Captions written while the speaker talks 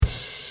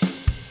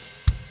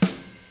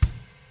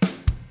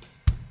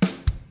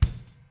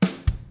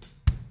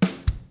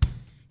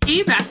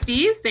Hey,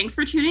 besties. Thanks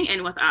for tuning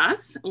in with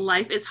us.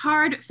 Life is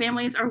hard,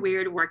 families are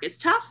weird, work is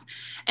tough.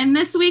 And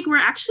this week, we're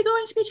actually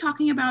going to be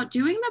talking about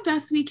doing the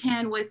best we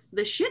can with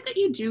the shit that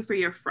you do for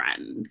your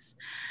friends.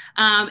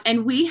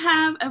 And we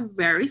have a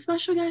very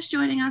special guest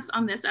joining us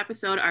on this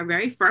episode, our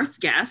very first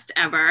guest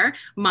ever,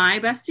 my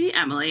bestie,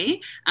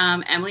 Emily.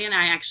 Emily and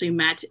I actually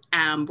met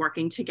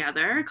working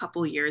together a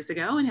couple years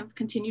ago and have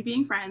continued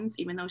being friends,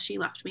 even though she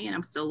left me and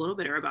I'm still a little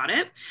bitter about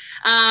it.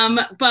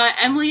 But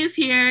Emily is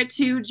here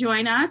to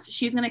join us.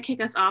 She's going to kick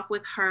us off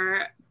with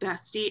her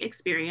bestie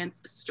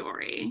experience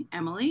story.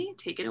 Emily,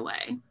 take it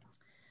away.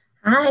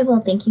 Hi,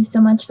 well, thank you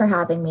so much for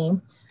having me.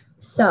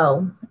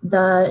 So,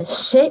 the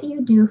shit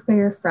you do for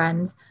your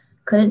friends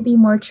couldn't be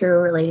more true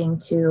relating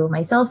to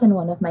myself and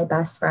one of my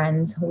best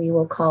friends. We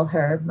will call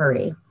her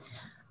Marie.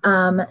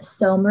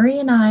 So Marie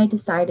and I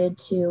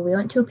we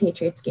went to a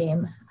Patriots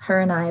game. Her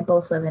and I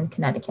both live in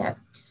Connecticut.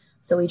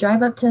 So we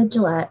drive up to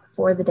Gillette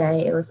for the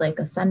day. It was like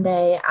a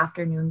Sunday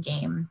afternoon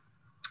game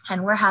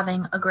and we're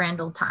having a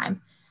grand old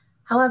time.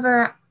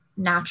 However,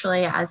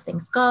 naturally, as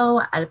things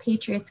go at a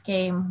Patriots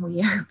game,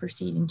 we are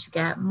proceeding to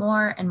get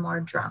more and more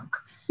drunk.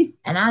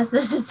 And as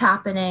this is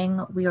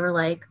happening, we were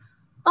like,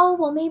 oh,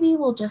 well, maybe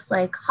we'll just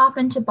like hop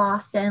into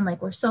Boston.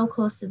 Like we're so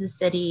close to the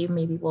city.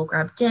 Maybe we'll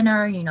grab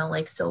dinner,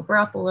 like sober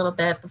up a little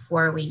bit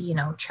before we,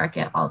 trek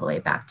it all the way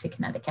back to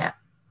Connecticut.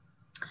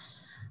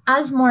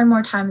 As more and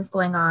more time is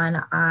going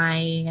on,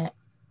 I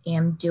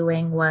am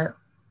doing what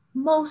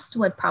most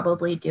would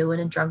probably do in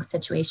a drunk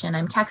situation.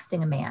 I'm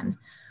texting a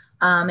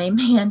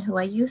man who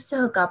I used to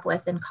hook up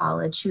with in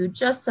college, who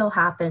just so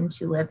happened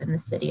to live in the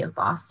city of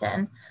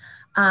Boston.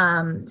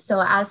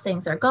 So as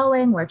things are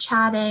going, we're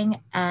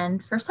chatting.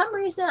 And for some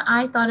reason,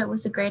 I thought it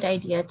was a great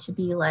idea to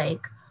be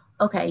like,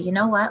 okay, you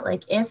know what?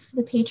 Like if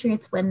the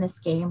Patriots win this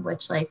game,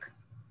 which like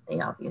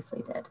they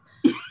obviously did,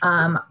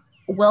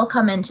 we'll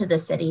come into the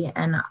city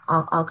and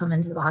I'll come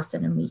into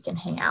Boston and we can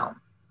hang out.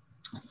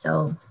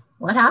 So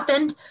what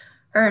happened?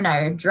 Her and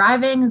I are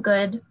driving a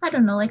good,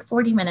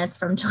 40 minutes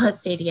from Gillette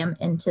Stadium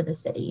into the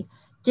city.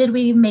 Did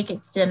we make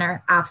it to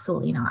dinner?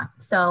 Absolutely not.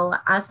 So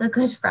as the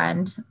good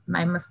friend,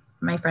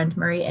 my friend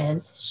Marie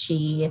is,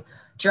 she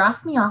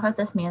drops me off at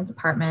this man's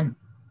apartment.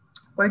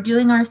 We're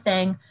doing our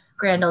thing,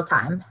 grand old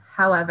time.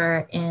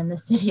 However, in the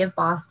city of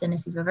Boston,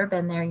 if you've ever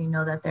been there, you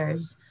know that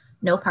there's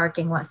no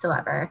parking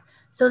whatsoever.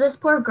 So this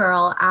poor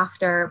girl,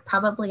 after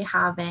probably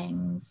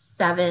having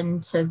 7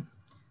 to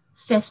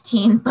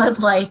 15 Bud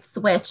Lights,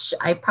 which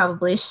I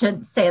probably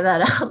shouldn't say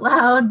that out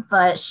loud,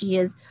 but she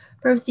is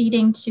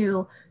proceeding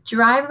to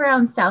drive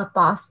around South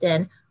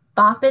Boston,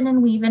 bopping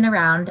and weaving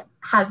around,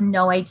 has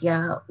no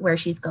idea where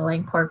she's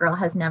going. Poor girl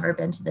has never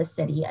been to this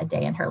city a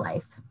day in her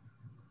life.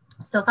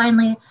 So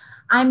finally,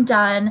 I'm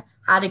done,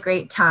 had a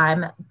great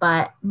time,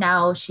 but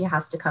now she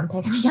has to come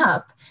pick me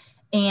up.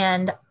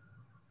 And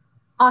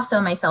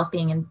also myself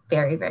being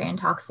very, very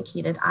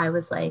intoxicated, I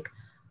was like,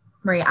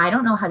 Marie, I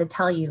don't know how to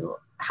tell you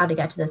how to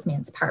get to this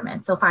man's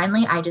apartment. So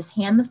finally, I just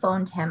hand the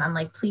phone to him. I'm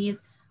like,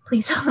 please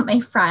help my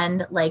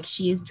friend. Like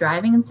she's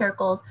driving in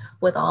circles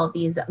with all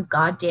these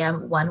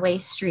goddamn one-way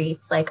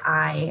streets. Like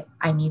I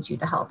need you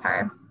to help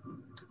her.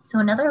 So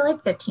another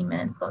 15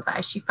 minutes goes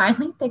by. She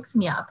finally picks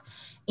me up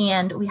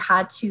and we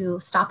had to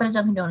stop at a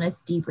Dunkin'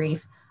 Donuts,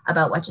 debrief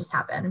about what just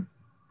happened.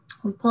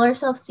 We pull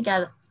ourselves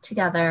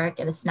together,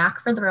 get a snack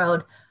for the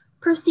road,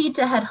 proceed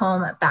to head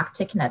home back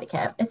to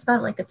Connecticut. It's about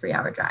a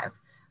 3-hour drive.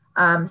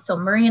 So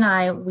Marie and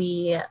I,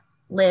 we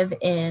live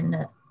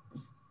in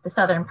the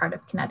southern part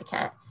of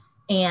Connecticut.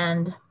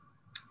 And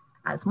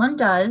as one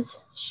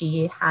does,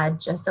 she had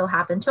just so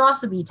happened to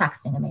also be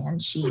texting a man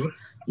she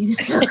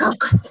used to go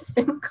with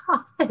in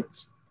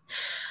college.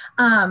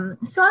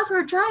 So as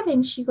we're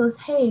driving, she goes,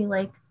 hey,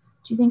 do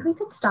you think we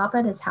could stop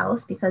at his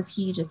house? Because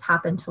he just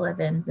happened to live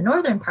in the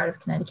northern part of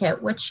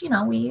Connecticut, which,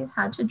 we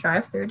had to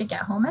drive through to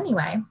get home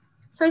anyway.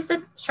 So I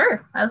said,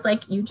 sure. I was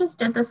like, you just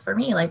did this for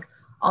me.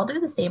 I'll do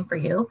the same for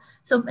you.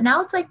 So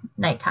now it's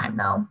nighttime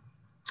though.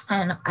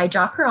 And I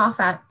drop her off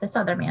at this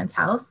other man's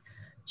house.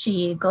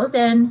 She goes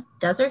in,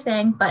 does her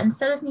thing. But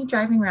instead of me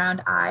driving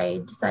around,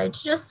 I decided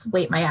to just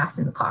wait my ass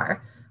in the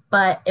car.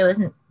 But it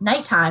was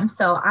nighttime.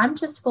 So I'm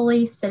just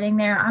fully sitting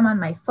there. I'm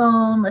on my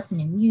phone,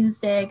 listening to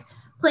music,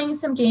 playing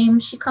some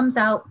games. She comes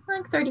out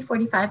 30,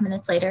 45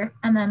 minutes later.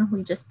 And then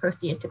we just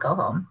proceeded to go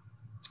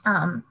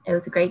home. It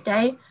was a great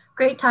day,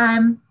 great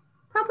time.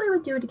 Probably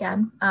would do it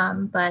again.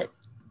 But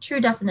true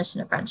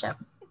definition of friendship.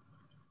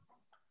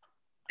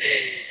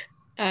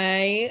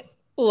 I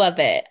love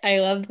it. I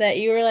love that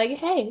you were like,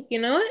 hey, you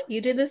know what? You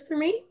did this for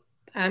me.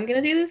 I'm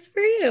going to do this for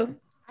you.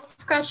 I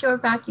scratch your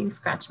back, you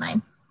scratch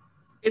mine.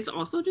 It's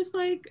also just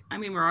we're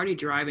already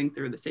driving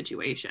through the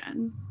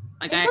situation.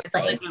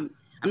 Exactly.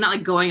 I'm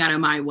not going out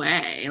of my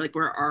way.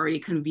 We're already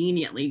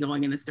conveniently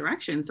going in this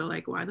direction. So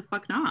why the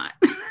fuck not?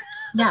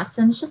 Yes.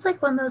 And it's just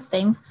one of those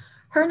things.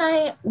 Her and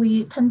I,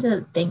 we tend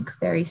to think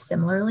very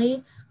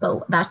similarly,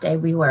 but that day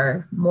we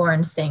were more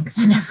in sync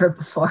than ever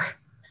before.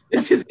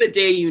 This is the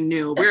day you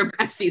knew. We're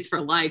besties for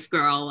life,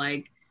 girl.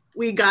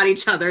 We got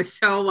each other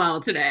so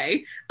well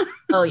today.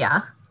 Oh,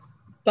 yeah.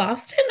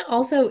 Boston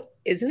also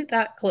isn't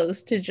that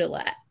close to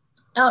Gillette?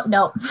 Oh,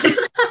 no.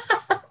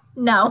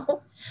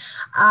 No.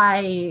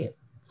 I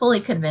fully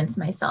convinced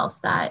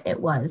myself that it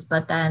was,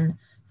 but then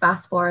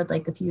fast forward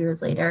like a few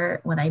years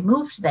later when I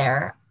moved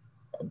there,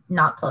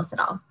 not close at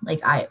all.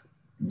 Like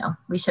no,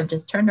 we should have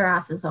just turned our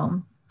asses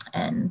home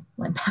and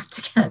went back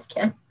to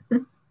Connecticut.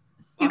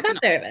 You got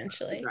there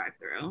eventually. Drive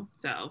through.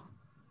 So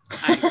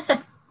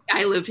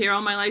I lived here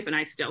all my life and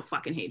I still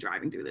fucking hate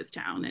driving through this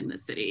town and the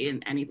city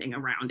and anything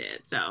around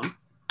it. So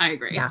I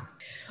agree. Yeah.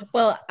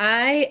 Well,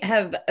 I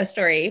have a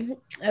story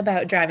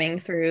about driving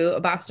through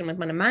Boston with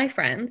one of my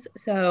friends.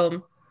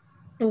 So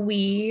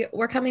we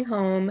were coming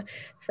home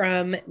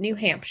from New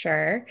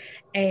Hampshire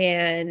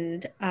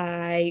and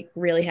I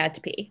really had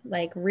to pee.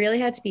 Like, really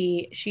had to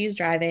pee. She's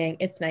driving,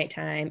 it's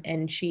nighttime,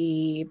 and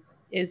she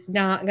is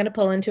not going to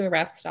pull into a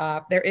rest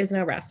stop. There is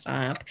no rest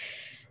stop.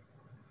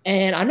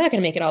 And I'm not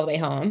going to make it all the way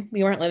home.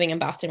 We weren't living in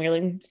Boston. We were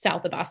living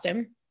south of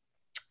Boston.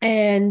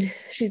 And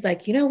she's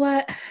like, you know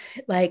what?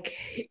 Like,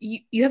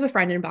 you have a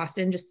friend in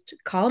Boston. Just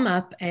call him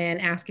up and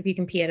ask if you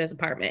can pee at his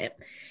apartment.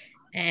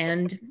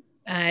 And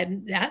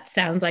that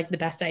sounds like the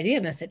best idea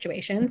in this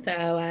situation. So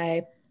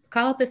I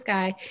call up this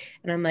guy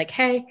and I'm like,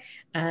 hey,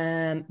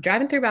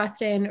 driving through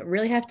Boston,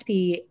 really have to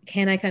pee.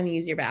 Can I come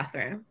use your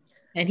bathroom?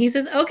 And he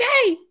says,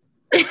 okay.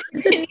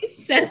 And he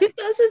sends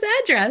us his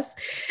address.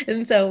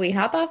 And so we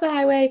hop off the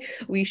highway.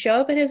 We show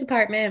up at his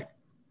apartment.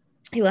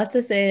 He lets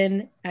us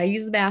in. I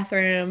use the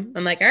bathroom.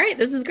 I'm like, all right,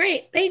 this is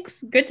great.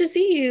 Thanks. Good to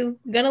see you.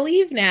 I'm gonna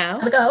leave now.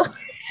 I'll go.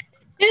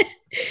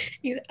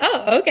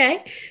 Oh,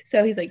 okay.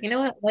 So he's like, you know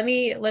what? Let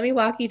me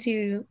walk you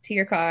to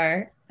your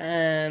car.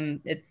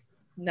 It's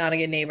not a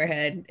good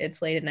neighborhood.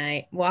 It's late at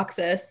night. Walks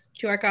us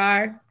to our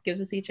car,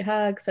 gives us each a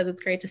hug, says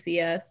it's great to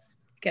see us.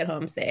 Get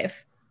home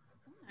safe.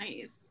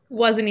 Nice.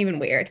 Wasn't even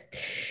weird.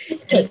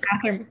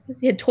 Bathroom,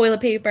 he had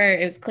toilet paper.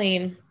 It was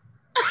clean.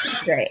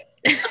 Great.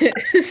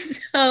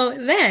 So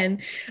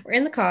then we're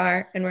in the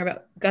car and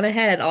we're gonna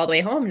head all the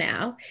way home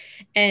now.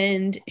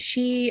 And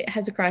she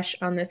has a crush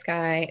on this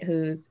guy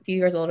who's a few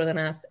years older than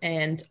us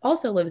and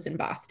also lives in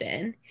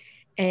Boston.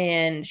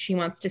 And she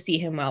wants to see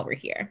him while we're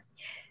here.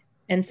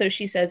 And so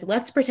she says,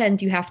 let's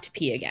pretend you have to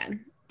pee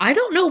again. I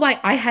don't know why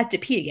I had to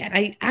pee again.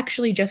 I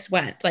actually just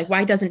went. Like,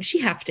 why doesn't she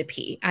have to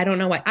pee? I don't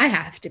know why I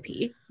have to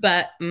pee,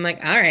 but I'm like,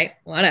 all right,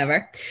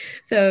 whatever.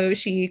 So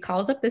she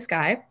calls up this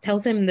guy,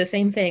 tells him the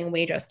same thing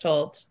we just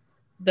told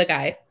the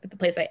guy at the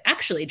place I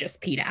actually just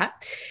peed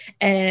at.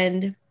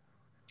 And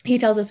he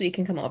tells us we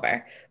can come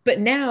over. But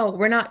now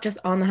we're not just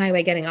on the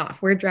highway getting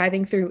off. We're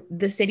driving through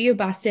the city of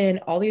Boston,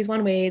 all these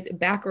one ways,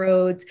 back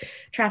roads,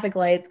 traffic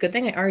lights. Good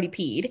thing I already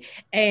peed.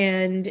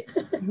 And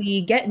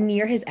we get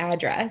near his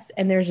address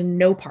and there's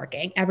no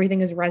parking.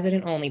 Everything is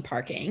resident only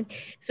parking.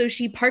 So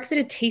she parks at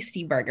a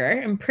Tasty Burger.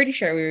 I'm pretty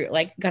sure we were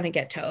like going to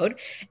get towed.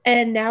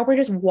 And now we're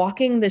just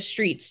walking the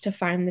streets to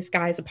find this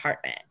guy's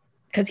apartment.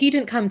 Because he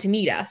didn't come to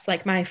meet us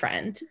like my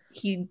friend.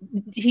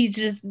 He's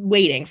just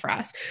waiting for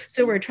us.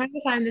 So we're trying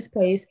to find this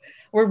place.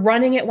 We're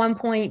running at one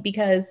point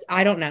because,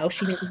 I don't know,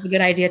 she thinks it's a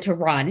good idea to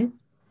run.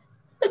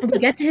 We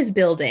get to his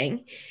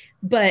building,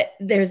 but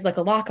there's like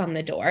a lock on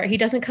the door. He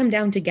doesn't come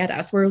down to get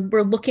us. We're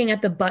looking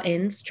at the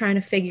buttons, trying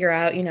to figure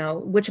out, you know,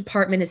 which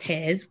apartment is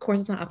his. Of course,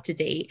 it's not up to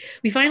date.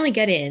 We finally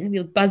get in,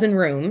 we buzz in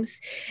rooms,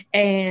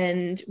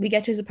 and we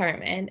get to his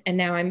apartment. And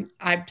now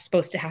I'm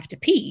supposed to have to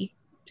pee.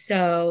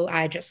 So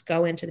I just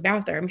go into the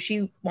bathroom.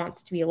 She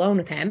wants to be alone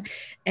with him.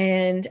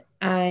 And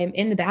I'm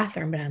in the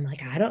bathroom, but I'm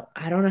like, I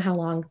don't know how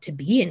long to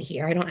be in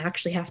here. I don't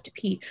actually have to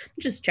pee.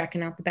 I'm just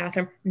checking out the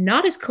bathroom.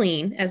 Not as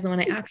clean as the one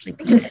I actually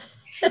peed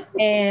in.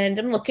 And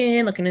I'm looking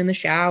in the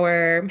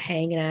shower,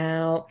 hanging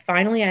out.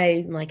 Finally,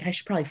 I'm like, I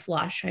should probably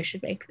flush. I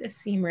should make this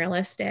seem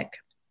realistic.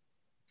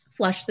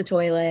 Flush the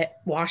toilet,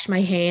 wash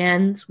my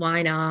hands.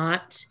 Why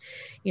not?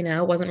 You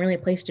know, it wasn't really a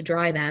place to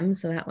dry them.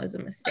 So that was a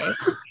mistake.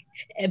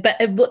 But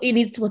it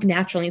needs to look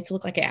natural. It needs to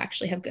look like I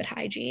actually have good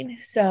hygiene.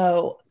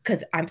 So,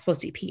 because I'm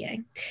supposed to be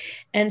peeing.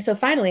 And so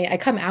finally I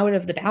come out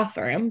of the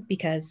bathroom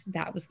because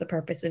that was the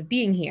purpose of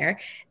being here.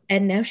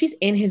 And now she's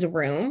in his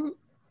room.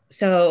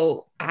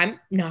 So I'm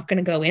not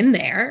going to go in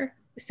there.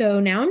 So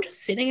now I'm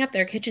just sitting at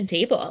their kitchen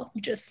table,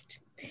 just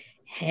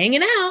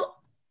hanging out.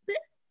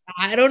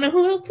 I don't know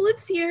who else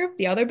lives here.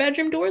 The other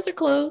bedroom doors are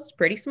closed.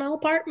 Pretty small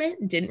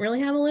apartment. Didn't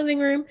really have a living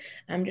room.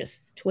 I'm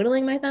just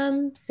twiddling my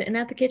thumb, sitting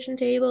at the kitchen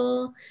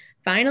table.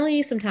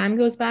 Finally, some time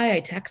goes by.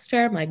 I text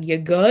her. I'm like, you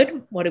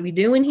good? What are we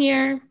doing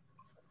here?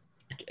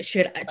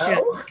 Should I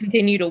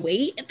continue to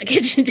wait at the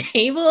kitchen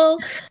table?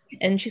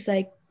 And she's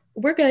like,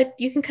 we're good.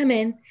 You can come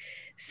in.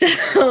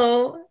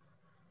 So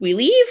we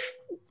leave.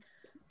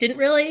 Didn't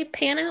really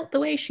pan out the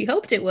way she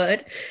hoped it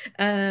would.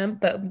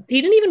 But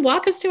he didn't even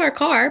walk us to our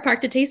car,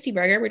 parked at Tasty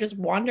Burger. We're just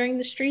wandering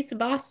the streets of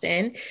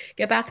Boston,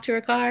 get back to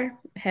our car,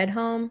 head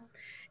home.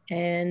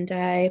 And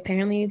I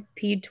apparently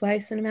peed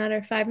twice in a matter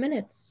of 5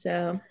 minutes.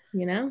 So,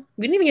 you know,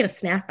 we didn't even get a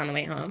snack on the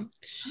way home.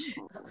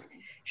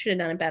 Should have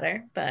done it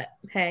better. But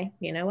hey,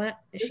 you know what?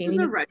 This is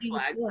a red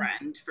flag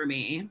friend for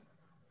me.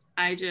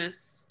 I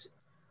just,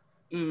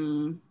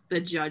 The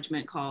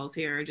judgment calls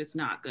here are just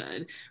not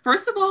good.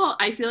 First of all,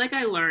 I feel like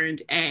I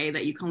learned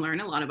that you can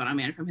learn a lot about a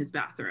man from his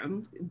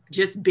bathroom,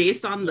 just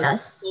based on the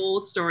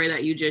whole story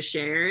that you just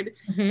shared.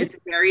 It's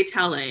very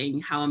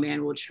telling how a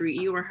man will treat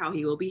you or how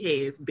he will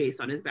behave based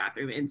on his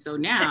bathroom. And so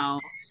now,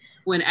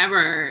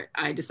 whenever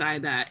I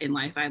decide that in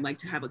life I'd like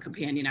to have a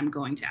companion, I'm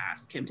going to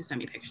ask him to send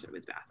me pictures of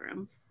his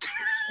bathroom.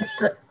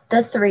 The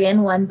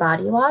 3-in-1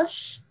 body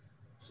wash,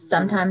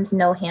 sometimes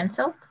no hand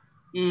soap.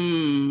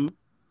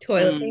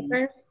 Toilet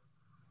paper.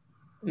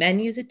 Men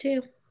use it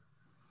too.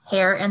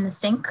 Hair in the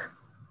sink.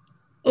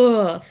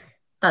 Ugh.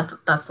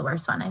 That's the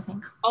worst one, I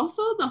think.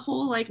 Also, the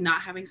whole like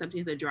not having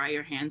something to dry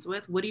your hands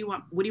with. What do you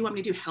want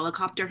me to do?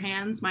 Helicopter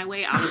hands my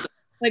way out of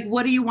like,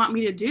 what do you want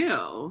me to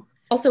do?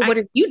 Also, what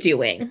are you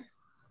doing?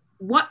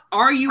 What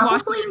are you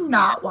probably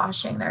not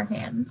washing their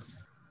hands?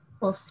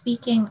 Well,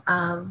 speaking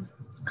of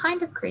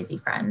kind of crazy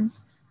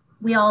friends,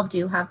 we all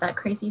do have that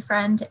crazy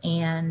friend,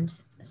 and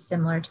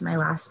similar to my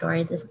last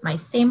story, my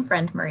same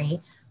friend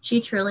Marie, she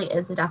truly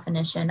is the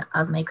definition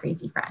of my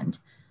crazy friend,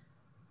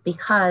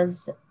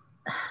 because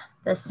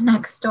this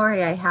next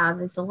story I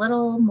have is a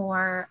little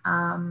more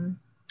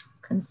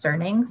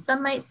concerning,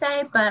 some might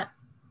say, but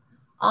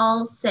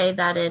I'll say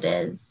that it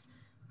is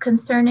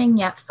concerning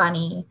yet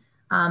funny.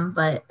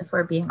 But if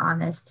we're being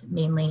honest,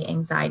 mainly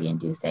anxiety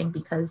inducing,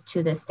 because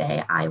to this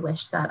day, I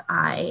wish that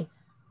I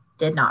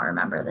did not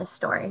remember this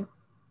story.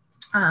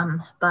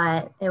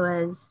 But it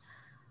was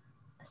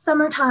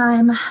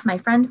summertime. My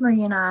friend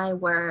Marie and I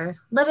were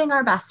living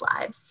our best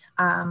lives.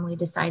 We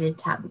decided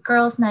to have a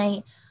girls'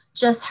 night,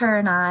 just her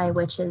and I,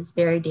 which is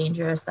very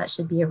dangerous. That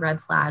should be a red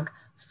flag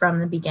from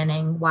the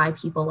beginning. Why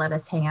people let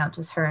us hang out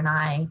just her and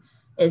I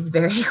is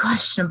very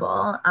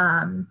questionable.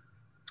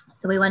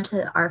 So we went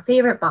to our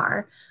favorite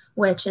bar,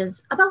 which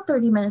is about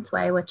 30 minutes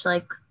away, which,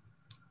 like,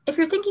 if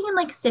you're thinking in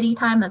like city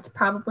time, that's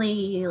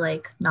probably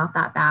like not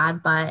that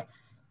bad, but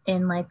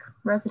in like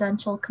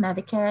residential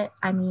Connecticut,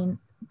 I mean,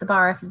 the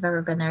bar, if you've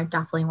ever been there,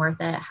 definitely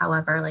worth it.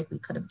 However, like, we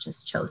could have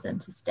just chosen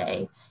to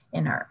stay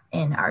in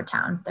our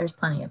town. There's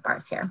plenty of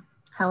bars here.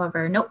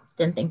 However, nope,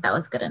 didn't think that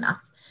was good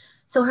enough.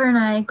 So her and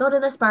I go to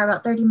this bar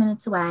about 30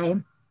 minutes away.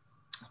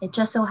 It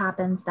just so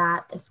happens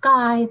that this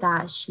guy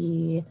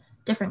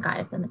different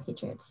guy than the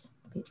Patriots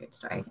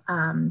story.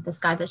 This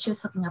guy that she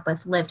was hooking up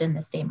with lived in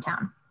the same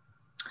town.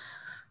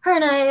 Her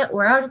and I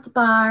were out at the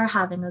bar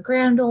having a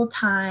grand old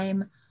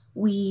time.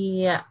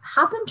 We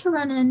happened to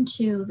run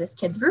into this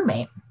kid's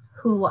roommate,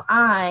 who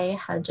I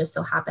had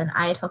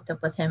hooked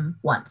up with him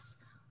once.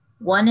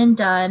 One and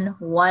done,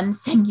 one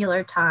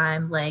singular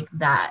time, like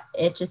that.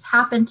 It just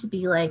happened to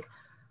be like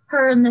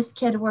her and this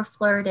kid were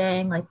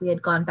flirting. Like, we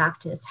had gone back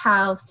to his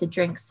house to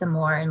drink some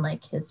more, and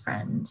like his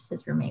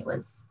roommate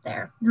was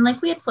there. And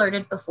like, we had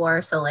flirted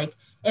before, so like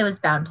it was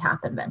bound to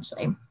happen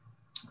eventually.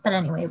 But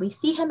anyway, we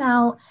see him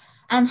out,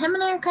 and him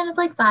and I are kind of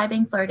like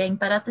vibing, flirting,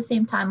 but at the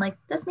same time, like,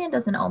 this man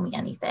doesn't owe me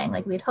anything.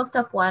 Like, we'd hooked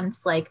up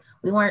once, like,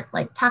 we weren't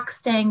like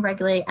texting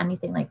regularly,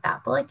 anything like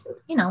that, but like,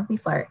 you know, we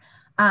flirt.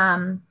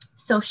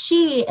 So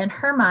she, in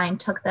her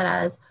mind, took that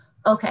as,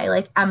 okay,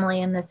 like,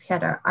 Emily and this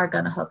kid are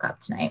going to hook up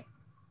tonight.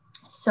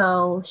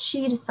 So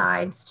she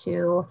decides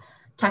to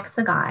text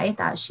the guy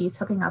that she's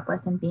hooking up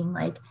with and being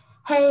like,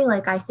 hey,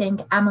 like, I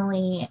think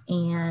Emily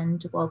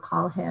and we'll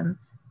call him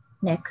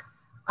Nick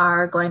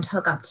are going to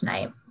hook up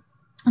tonight.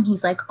 And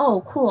he's like,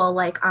 oh, cool.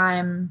 Like,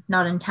 I'm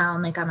not in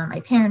town. Like, I'm at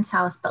my parents'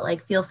 house, but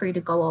like, feel free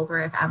to go over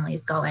if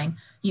Emily's going.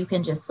 You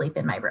can just sleep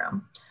in my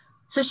room.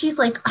 So she's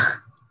like,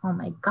 oh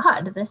my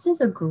God, this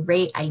is a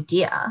great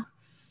idea.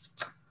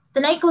 The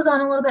night goes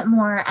on a little bit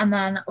more, and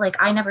then like,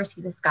 I never see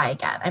this guy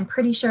again. I'm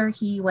pretty sure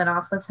he went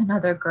off with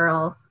another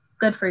girl.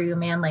 Good for you,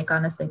 man. Like,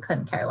 honestly,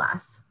 couldn't care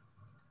less.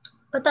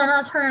 But then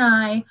as her and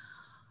I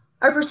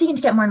are proceeding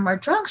to get more and more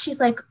drunk, she's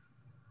like,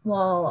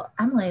 well,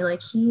 Emily,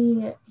 like,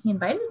 he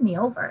invited me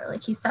over.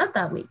 Like, he said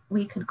that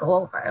we could go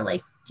over.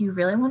 Like, do you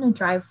really want to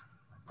drive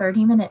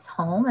 30 minutes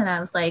home? And I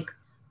was like,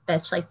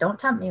 bitch, like, don't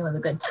tempt me with a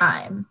good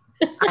time.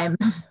 I'm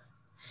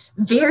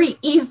very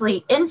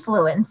easily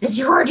influenced, if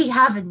you already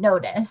haven't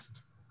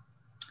noticed.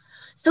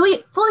 So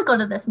we fully go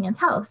to this man's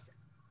house,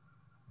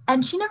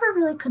 and she never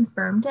really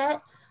confirmed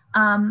it.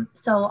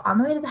 So on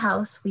the way to the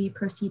house, we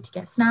proceed to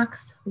get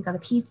snacks. We got a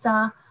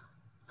pizza,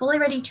 fully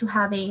ready to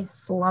have a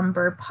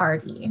slumber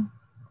party.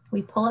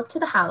 We pull up to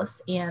the house,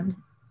 and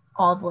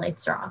all the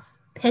lights are off,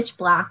 pitch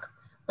black,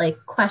 like,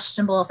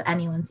 questionable if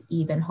anyone's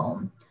even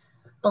home.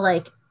 But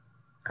like,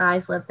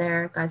 guys live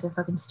there. Guys are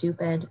fucking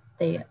stupid.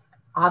 They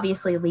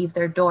obviously leave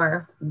their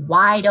door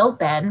wide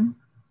open.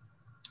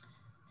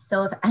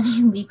 So if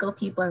any legal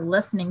people are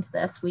listening to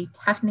this, we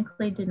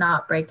technically did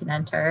not break and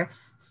enter.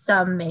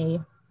 Some may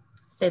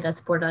say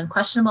that's borderline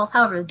questionable.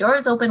 However, the door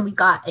is open. We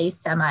got a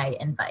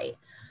semi-invite.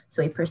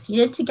 So we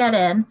proceeded to get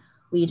in.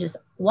 We just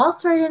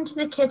waltzed right into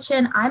the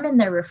kitchen. I'm in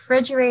the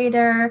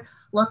refrigerator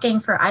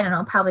looking for, I don't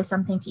know, probably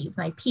something to eat with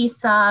my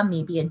pizza,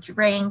 maybe a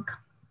drink.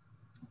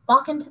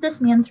 Walk into this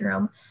man's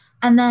room.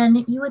 And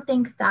then you would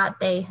think that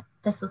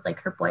this was like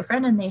her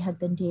boyfriend and they had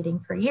been dating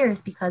for years,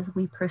 because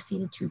we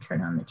proceeded to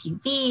turn on the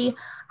TV.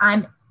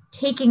 I'm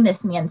taking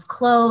this man's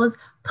clothes,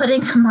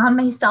 putting them on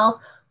myself,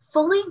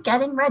 fully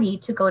getting ready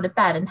to go to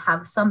bed and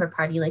have a slumber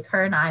party. Like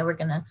her and I were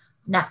going to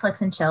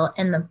Netflix and chill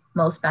in the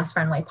most best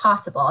friend way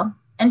possible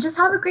and just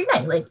have a great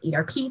night, like eat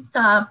our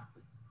pizza.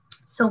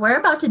 So we're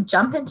about to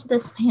jump into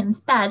this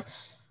man's bed.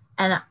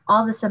 And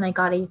all of a sudden I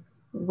got a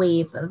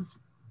wave of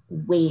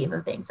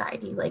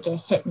anxiety. Like it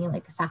hit me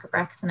like a sack of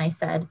bricks. And I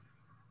said,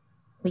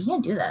 we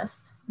can't do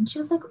this. And she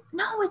was like,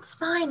 no, it's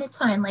fine. It's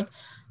fine. Like,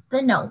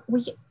 then no,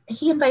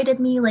 he invited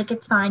me. Like,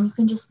 it's fine. You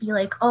can just be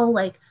like, oh,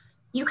 like,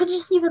 you could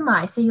just even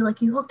lie. Say you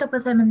hooked up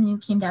with him and then you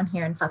came down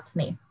here and slept with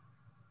me.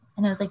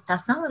 And I was like,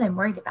 that's not what I'm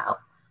worried about.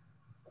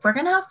 We're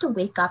going to have to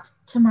wake up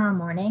tomorrow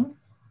morning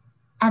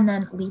and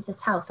then leave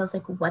this house. I was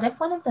like, what if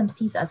one of them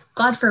sees us?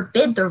 God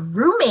forbid the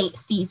roommate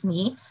sees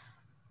me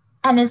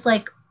and is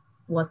like,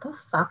 what the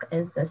fuck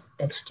is this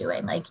bitch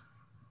doing? Like,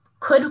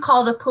 could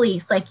call the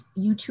police. Like,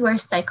 you two are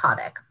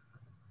psychotic.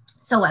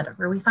 So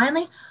whatever. We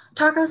finally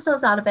talk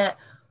ourselves out of it.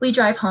 We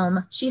drive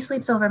home. She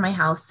sleeps over at my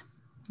house.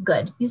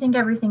 Good. You think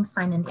everything's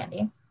fine and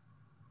dandy.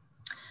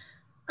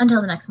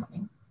 Until the next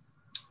morning,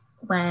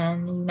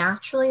 when you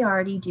naturally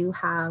already do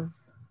have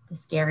the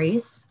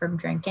scaries from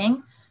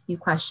drinking, you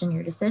question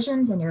your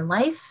decisions in your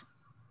life.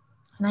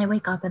 And I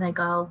wake up and I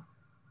go,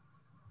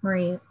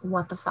 Marie,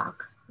 what the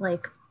fuck?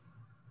 Like,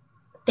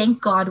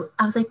 thank God.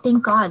 I was like,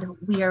 thank God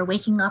we are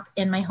waking up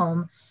in my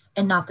home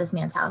and not this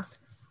man's house.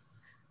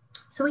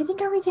 So we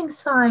think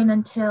everything's fine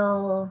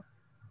until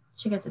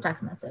she gets a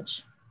text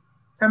message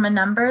from a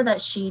number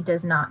that she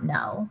does not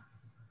know.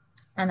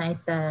 And I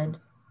said,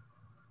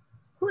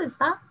 who is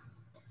that?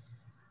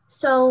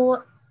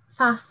 So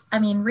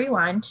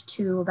rewind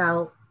to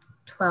about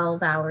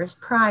 12 hours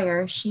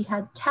prior, she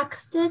had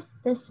texted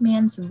this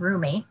man's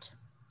roommate,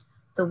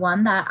 the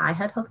one that I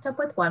had hooked up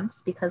with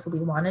once because we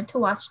wanted to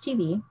watch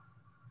TV.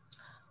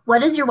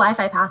 What is your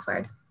Wi-Fi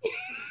password?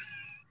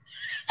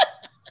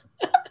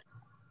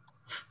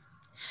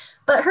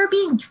 But her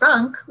being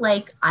drunk,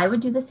 like, I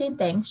would do the same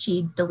thing.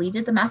 She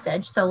deleted the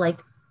message. So like,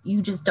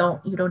 you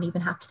don't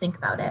even have to think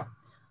about it.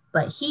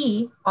 But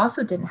he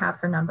also didn't have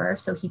her number.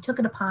 So he took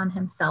it upon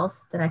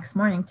himself the next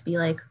morning to be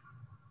like,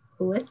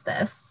 who is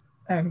this?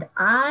 And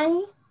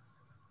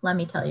let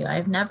me tell you,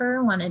 I've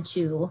never wanted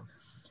to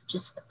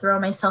just throw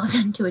myself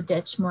into a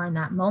ditch more in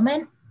that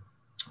moment.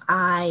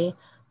 To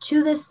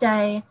this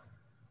day,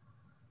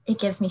 it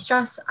gives me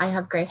stress. I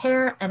have gray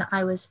hair and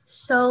I was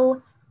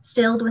so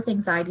filled with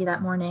anxiety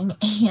that morning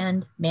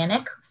and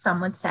manic.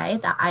 Some would say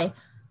that I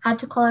had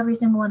to call every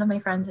single one of my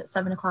friends at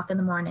 7:00 in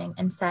the morning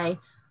and say,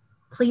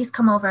 please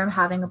come over. I'm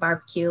having a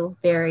barbecue,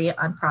 very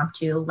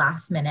impromptu,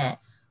 last minute.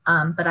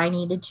 But I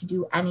needed to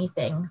do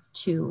anything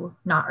to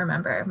not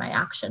remember my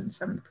actions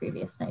from the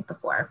previous night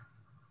before.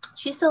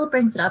 She still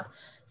brings it up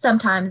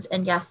sometimes.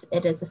 And yes,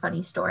 it is a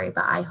funny story,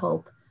 but I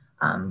hope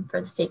for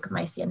the sake of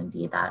my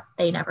sanity that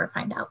they never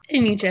find out.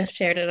 And you just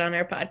shared it on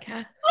our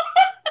podcast.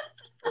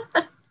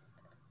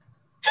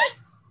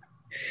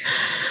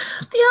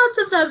 The odds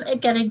of them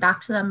getting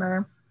back to them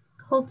are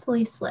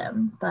hopefully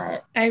slim,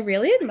 but I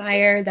really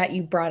admire that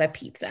you brought a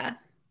pizza.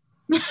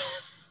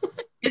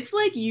 It's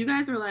like you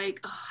guys are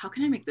like, oh, how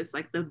can I make this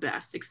like the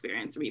best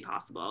experience for me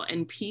possible?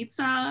 And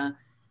pizza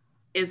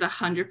is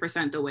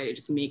 100% the way to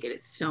just make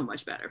it so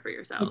much better for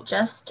yourself. It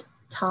just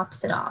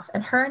tops it off.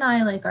 And her and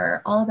I like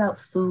are all about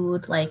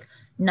food. Like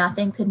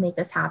nothing could make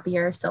us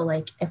happier. So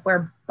like if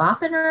we're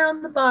bopping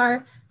around the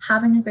bar,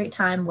 having a great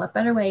time, what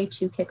better way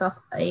to kick off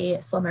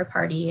a slumber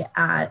party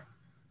at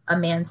a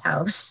man's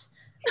house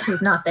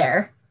who's not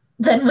there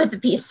than with the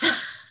pizza.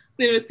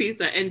 Than with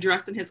pizza and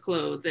dressed in his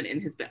clothes and in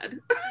his bed.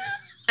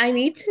 I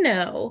need to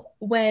know,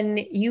 when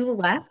you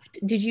left,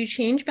 did you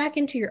change back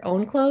into your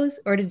own clothes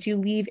or did you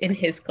leave in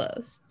his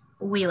clothes?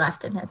 We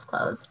left in his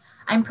clothes.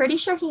 I'm pretty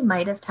sure he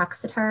might have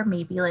texted her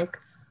maybe like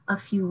a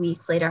few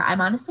weeks later. I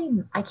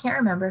can't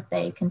remember if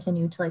they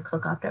continued to like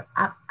hook up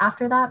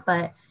after that,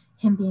 but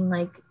him being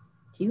like,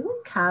 do you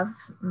like have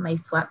my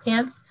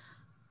sweatpants?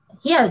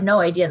 He had no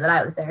idea that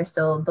I was there.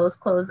 So those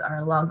clothes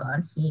are long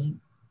gone.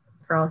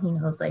 For all he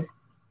knows, like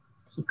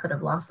he could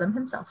have lost them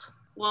himself.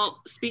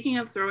 Well, speaking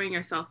of throwing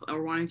yourself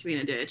or wanting to be in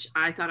a ditch,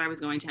 I thought I was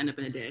going to end up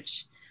in a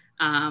ditch.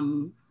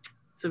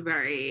 It's a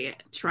very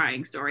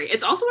trying story.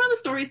 It's also one of the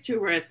stories too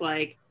where it's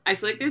like, I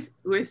feel like there's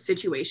with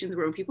situations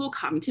where when people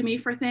come to me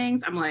for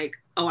things, I'm like,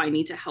 oh, I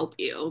need to help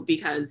you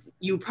because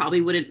you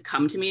probably wouldn't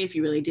come to me if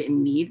you really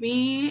didn't need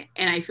me.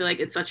 And I feel like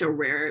it's such a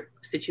rare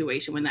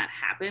situation when that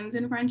happens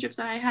in friendships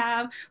that I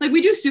have. Like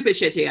we do stupid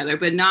shit together,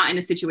 but not in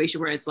a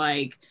situation where it's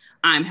like,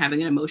 I'm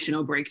having an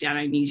emotional breakdown.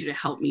 I need you to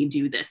help me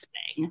do this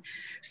thing.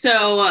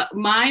 So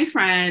my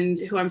friend,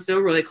 who I'm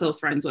still really close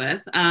friends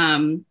with,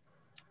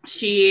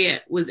 she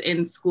was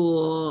in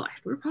school.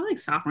 We were probably like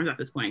sophomores at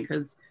this point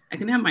because I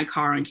couldn't have my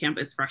car on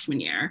campus freshman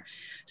year.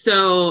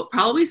 So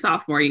probably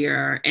sophomore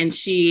year. And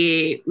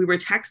we were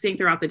texting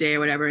throughout the day or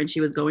whatever. And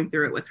she was going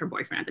through it with her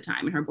boyfriend at the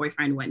time. And her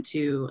boyfriend went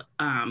to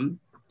UMass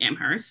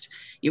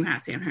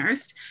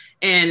Amherst.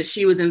 And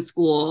she was in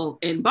school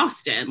in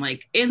Boston,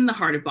 like in the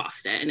heart of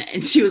Boston.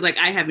 And she was like,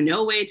 I have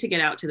no way to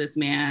get out to this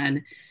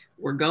man.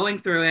 we're going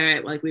through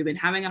it. Like, we've been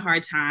having a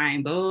hard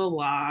time, blah, blah,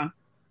 blah.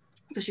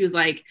 So she was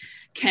like,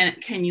 can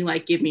you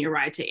like give me a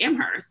ride to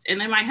Amherst?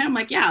 And in my head, I'm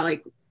like, yeah,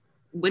 like,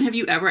 when have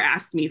you ever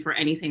asked me for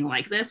anything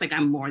like this? Like,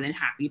 I'm more than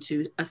happy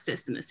to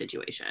assist in this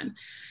situation.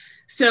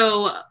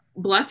 So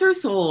bless her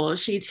soul,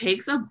 she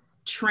takes a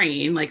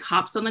train, like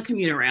hops on the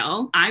commuter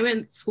rail. I'm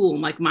in school,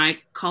 like my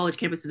college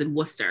campus is in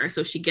Worcester.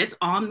 So she gets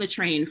on the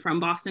train from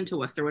Boston to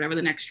Worcester, whatever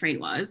the next train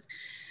was.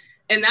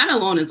 And that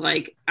alone is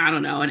like, I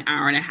don't know, an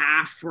hour and a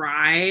half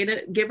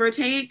ride, give or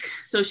take.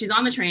 So she's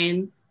on the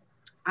train.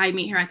 I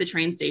meet her at the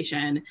train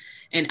station,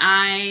 and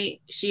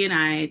she and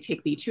I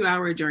take the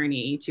 2-hour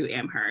journey to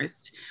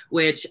Amherst,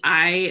 which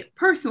I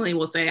personally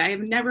will say I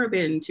have never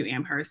been to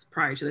Amherst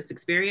prior to this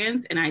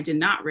experience. And I did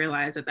not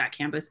realize that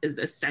campus is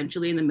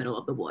essentially in the middle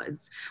of the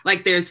woods.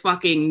 Like, there's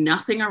fucking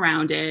nothing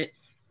around it.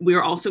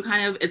 We're also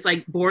it's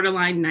like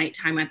borderline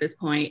nighttime at this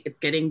point. It's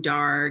getting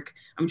dark.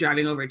 I'm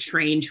driving over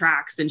train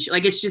tracks and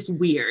like, it's just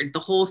weird. The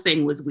whole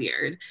thing was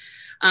weird.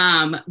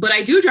 But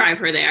I do drive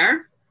her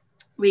there.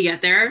 We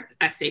get there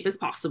as safe as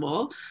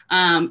possible.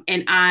 And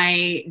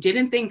I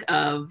didn't think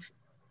of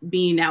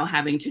me now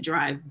having to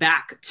drive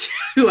back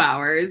 2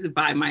 hours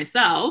by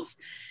myself.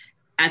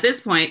 At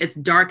this point, it's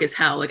dark as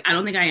hell. Like, I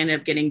don't think I ended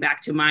up getting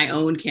back to my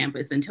own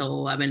campus until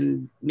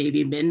 11,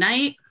 maybe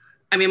midnight.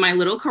 I mean, my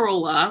little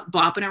Corolla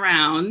bopping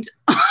around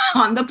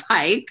on the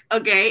pike.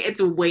 Okay.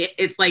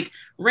 It's like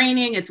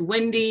raining, it's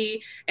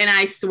windy. And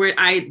I swear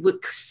I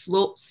would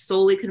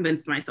solely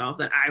convince myself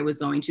that I was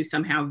going to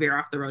somehow veer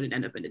off the road and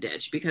end up in a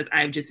ditch, because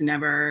I've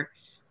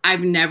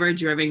never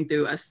driven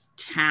through a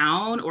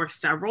town or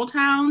several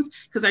towns,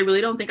 because I really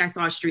don't think I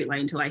saw a street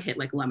light until I hit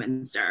like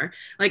Leominster.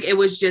 Like, it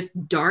was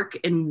just dark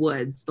and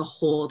woods the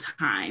whole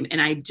time.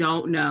 And I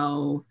don't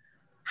know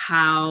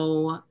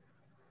how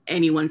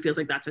anyone feels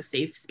like that's a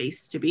safe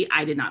space to be.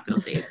 I did not feel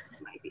safe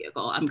in my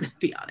vehicle. I'm going to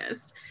be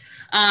honest.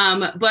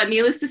 But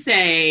needless to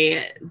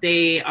say,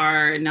 they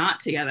are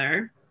not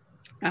together,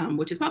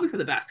 which is probably for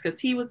the best, because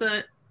he was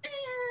a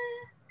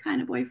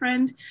kind of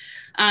boyfriend.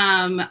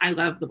 I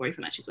love the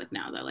boyfriend that she's with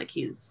now, though. Like,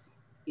 he's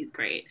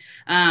great.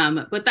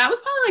 But that was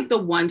probably like the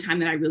one time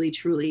that I really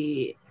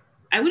truly,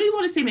 I wouldn't even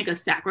want to say make a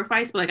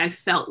sacrifice, but like, I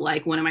felt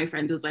like one of my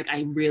friends was like,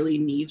 I really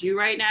need you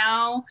right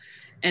now.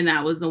 And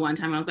that was the one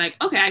time I was like,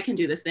 okay, I can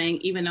do this thing,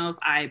 even though if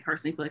I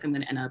personally feel like I'm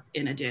going to end up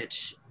in a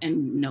ditch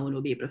and no one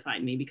will be able to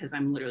find me because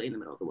I'm literally in the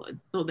middle of the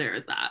woods. So there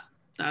is that.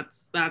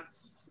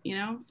 That's, you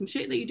know, some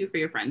shit that you do for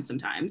your friends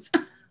sometimes.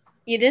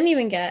 You didn't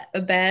even get a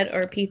bed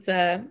or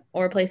pizza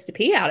or a place to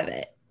pee out of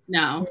it.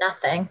 No.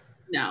 Nothing.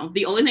 No.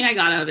 The only thing I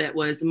got out of it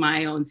was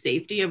my own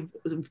safety of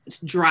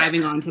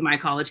driving onto my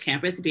college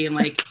campus, being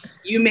like,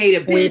 you made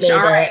it, bitch.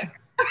 All right.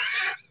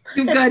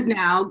 You're good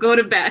now. Go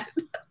to bed.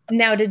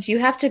 Now, did you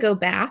have to go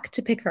back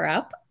to pick her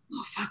up?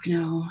 Oh, fuck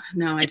no.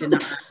 No, I did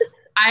not.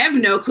 I have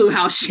no clue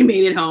how she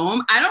made it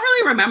home. I don't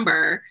really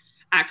remember,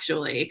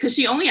 actually, because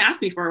she only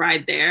asked me for a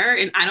ride there.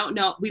 And I don't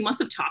know. We must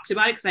have talked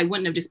about it, because I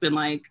wouldn't have just been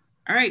like,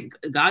 all right,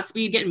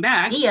 Godspeed getting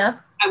back. Yeah.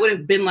 I would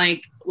have been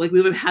like we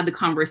would have had the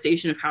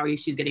conversation of how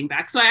she's getting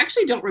back. So I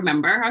actually don't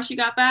remember how she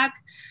got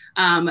back.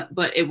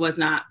 But it was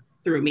not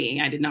through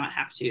me. I did not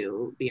have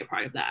to be a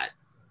part of that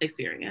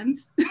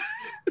experience.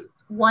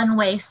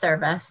 One-way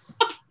service.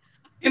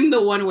 I'm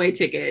the one-way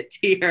ticket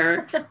to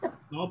your,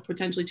 well,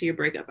 potentially to your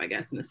breakup, I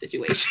guess, in this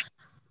situation.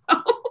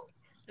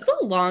 It's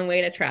a long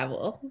way to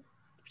travel.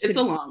 It's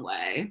a long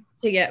way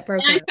to get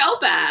broken. And I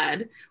felt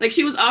bad. Like,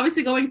 she was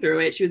obviously going through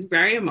it. She was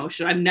very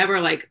emotional. I've never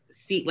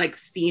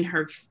seen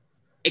her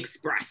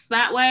express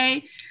that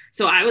way.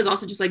 So I was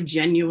also just like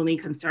genuinely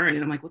concerned,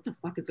 and I'm like, what the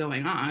fuck is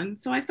going on?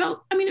 So it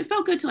felt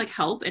good to like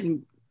help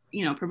and,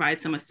 you know,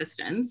 provide some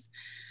assistance.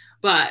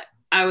 But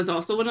I was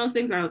also one of those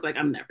things where I was like,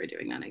 I'm never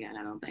doing that again.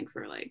 I don't think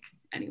for like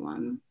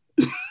anyone,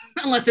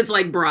 unless it's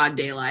like broad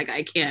daylight.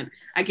 I can't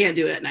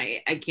do it at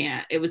night. I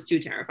can't. It was too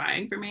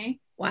terrifying for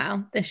me.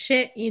 Wow. The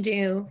shit you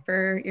do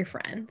for your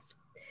friends.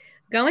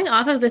 Going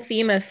off of the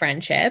theme of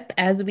friendship,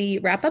 as we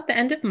wrap up the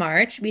end of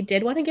March, we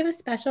did want to give a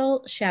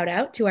special shout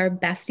out to our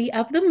bestie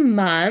of the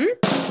month.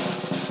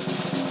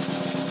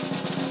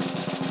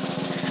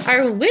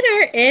 Our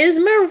winner is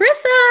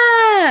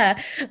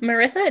Marissa.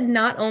 Marissa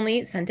not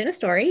only sent in a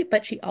story,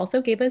 but she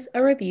also gave us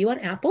a review on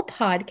Apple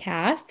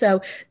Podcasts. So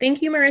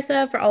thank you,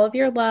 Marissa, for all of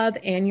your love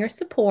and your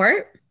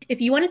support. If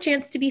you want a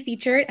chance to be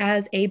featured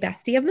as a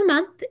bestie of the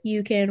month,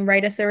 you can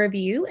write us a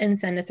review and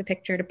send us a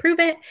picture to prove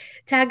it,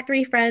 tag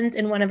 3 friends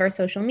in one of our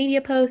social media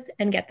posts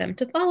and get them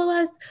to follow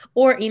us,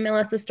 or email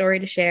us a story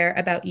to share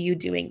about you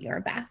doing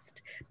your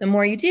best. The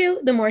more you do,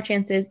 the more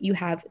chances you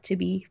have to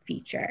be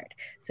featured.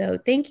 So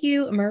thank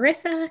you,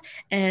 Marissa,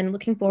 and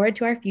looking forward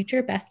to our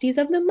future besties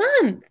of the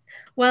month.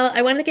 Well,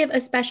 I want to give a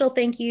special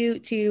thank you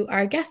to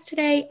our guest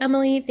today,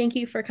 Emily. Thank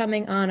you for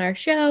coming on our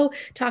show,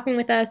 talking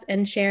with us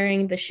and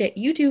sharing the shit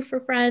you do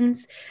for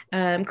friends.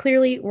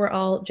 Clearly, we're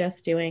all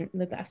just doing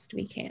the best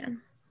we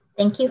can.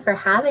 Thank you for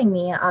having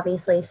me.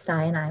 Obviously,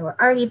 Sty and I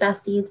were already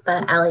besties,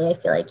 but Allie, I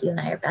feel like you and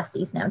I are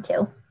besties now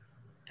too.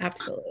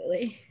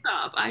 Absolutely.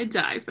 Stop. I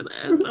die for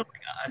this. Oh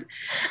my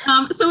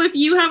God. So if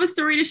you have a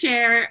story to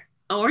share,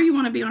 or you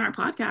want to be on our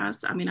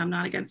podcast, I mean, I'm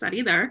not against that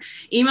either.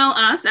 Email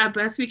us at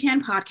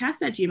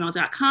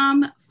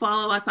bestwecanpodcast@gmail.com.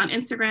 Follow us on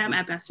Instagram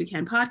at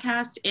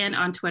bestwecanpodcast and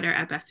on Twitter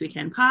at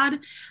bestwecanpod.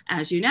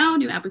 As you know,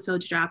 new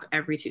episodes drop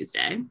every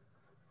Tuesday.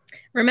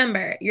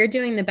 Remember, you're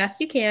doing the best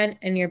you can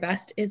and your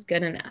best is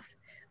good enough.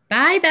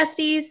 Bye,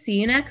 besties.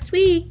 See you next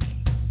week.